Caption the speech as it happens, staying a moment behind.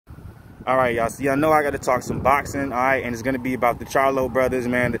All right, y'all. See, I know I got to talk some boxing, all right, and it's going to be about the Charlo brothers,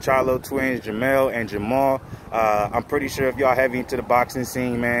 man, the Charlo twins, Jermell and Jermall. I'm pretty sure if y'all heavy into the boxing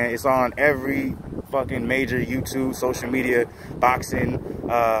scene, man, it's on every fucking major YouTube, social media, boxing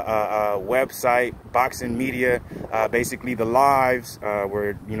website, boxing media, basically the lives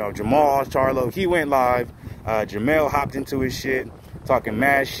where, you know, Jermall, Charlo, he went live. Jermell hopped into his shit, talking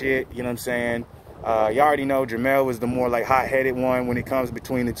mad shit, you know what I'm saying? Y'all already know Jermell was the more like hot-headed one when it comes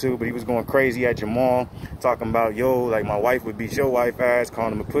between the two, but he was going crazy at Jermall, talking about, yo, like my wife would beat your wife ass,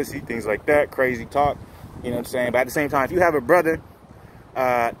 calling him a pussy, things like that, crazy talk, you know what I'm saying? But at the same time, if you have a brother,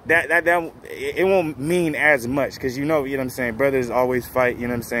 it won't mean as much, because you know what I'm saying, brothers always fight, you know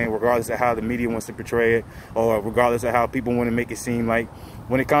what I'm saying, regardless of how the media wants to portray it, or regardless of how people want to make it seem like.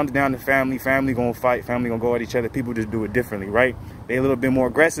 When it comes down to family gonna fight, family gonna go at each other. People just do it differently, right? They're a little bit more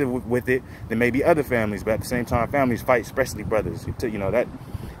aggressive with it than maybe other families, but at the same time, families fight, especially brothers. You know,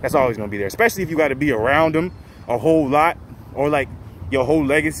 that's always gonna be there, especially if you got to be around them a whole lot, or like your whole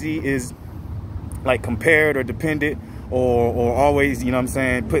legacy is like compared or dependent, or always, you know what I'm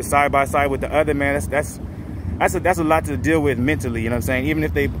saying, put side by side with the other, man. That's a lot to deal with mentally, you know what I'm saying? Even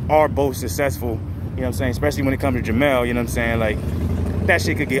if they are both successful, you know what I'm saying, especially when it comes to Jermell, you know what I'm saying, like that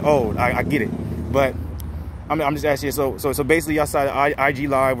shit could get old. I get it, but I'm just asking you. So basically, y'all saw the IG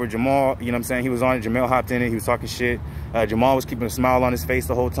live where Jermall, you know what I'm saying, he was on it. Jermell hopped in it. He was talking shit. Jermall was keeping a smile on his face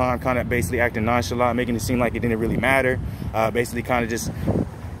the whole time, kind of basically acting nonchalant, making it seem like it didn't really matter. Basically, kind of just,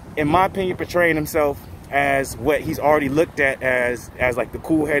 in my opinion, portraying himself as what he's already looked at as like the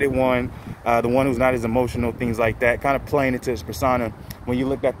cool-headed one, the one who's not as emotional, things like that, kind of playing into his persona. When you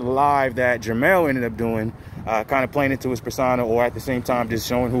looked at the live that Jermell ended up doing, kind of playing into his persona, or at the same time just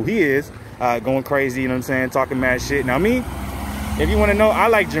showing who he is, going crazy, you know what I'm saying, talking mad shit. Now me, if you want to know, I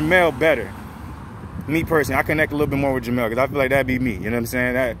like Jermell better. Me personally, I connect a little bit more with Jermell, because I feel like that'd be me, you know what I'm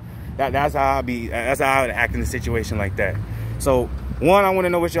saying? That's how I would act in a situation like that. So one, I want to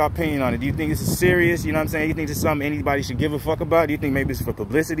know what your opinion on it. Do you think this is serious? You know what I'm saying? You think this is something anybody should give a fuck about? Do you think maybe it's for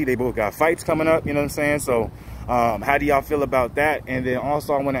publicity? They both got fights coming up, you know what I'm saying? So how do y'all feel about that? And then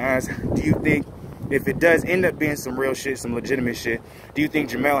also I want to ask, do you think if it does end up being some real shit, some legitimate shit, do you think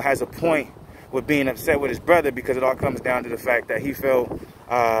Jermell has a point with being upset with his brother? Because it all comes down to the fact that he felt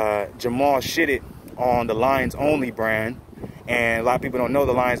Jermall shitted on the Lions Only brand. And a lot of people don't know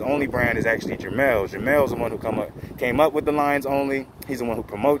the Lions Only brand is actually Jermell's. Jermell's the one who came up with the Lions Only. He's the one who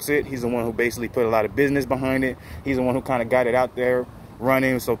promotes it. He's the one who basically put a lot of business behind it. He's the one who kind of got it out there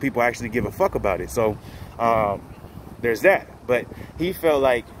running so people actually give a fuck about it. So there's that. But he felt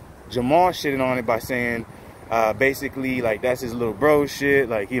like Jermall shitted on it by saying basically like that's his little bro shit,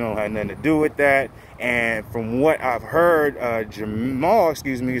 like he don't have nothing to do with that. And from what I've heard, Jermall,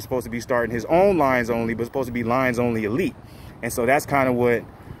 excuse me, is supposed to be starting his own Lions Only, but supposed to be Lions Only Elite. And so that's kind of what,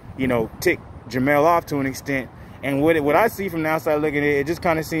 you know, ticked Jermell off to an extent. And what I see from the outside looking at it, it just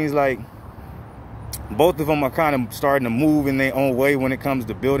kind of seems like both of them are kind of starting to move in their own way when it comes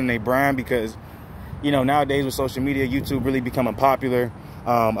to building their brand, because, you know, nowadays with social media, YouTube really becoming popular.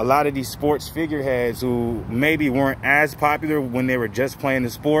 A lot of these sports figureheads who maybe weren't as popular when they were just playing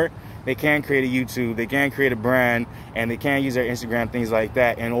the sport, they can create a YouTube, they can create a brand, and they can use their Instagram, things like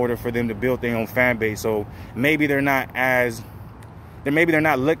that, in order for them to build their own fan base. So maybe they're not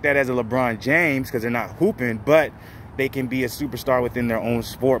looked at as a LeBron James because they're not hooping, but they can be a superstar within their own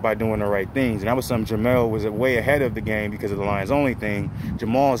sport by doing the right things. And that was something Jermell was way ahead of the game because of the Lions Only thing.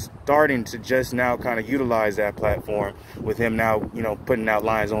 Jermall's starting to just now kind of utilize that platform with him now, you know, putting out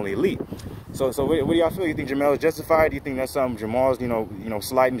Lions Only Elite. So what do y'all feel? You think Jermell is justified? Do you think that's something Jermall's, you know,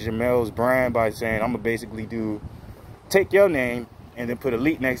 slighting Jermell's brand by saying, I'm gonna basically take your name and then put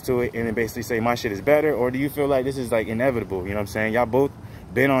Elite next to it and then basically say my shit is better? Or do you feel like this is like inevitable? You know what I'm saying? Y'all both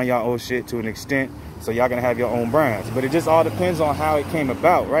been on y'all old shit to an extent, so y'all gonna have your own brands. But it just all depends on how it came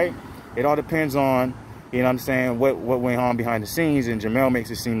about, right? It all depends on, you know what I'm saying, what went on behind the scenes. And Jermell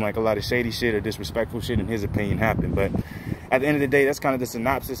makes it seem like a lot of shady shit or disrespectful shit in his opinion happened. But at the end of the day, that's kind of the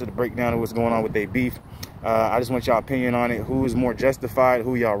synopsis of the breakdown of what's going on with their beef. I just want y'all opinion on it. Who is more justified?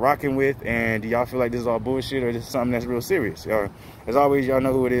 Who y'all rocking with? And do y'all feel like this is all bullshit or this is something that's real serious? As always, y'all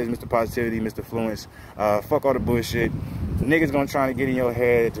know who it is, Mr. Positivity, Mr. Fluence. Fuck all the bullshit. Niggas gonna try to get in your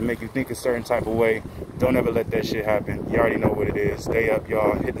head to make you think a certain type of way. Don't ever let that shit happen. You already know what it is. Stay up,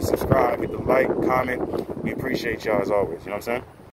 y'all. Hit the subscribe, hit the like, comment. We appreciate y'all as always. You know what I'm saying?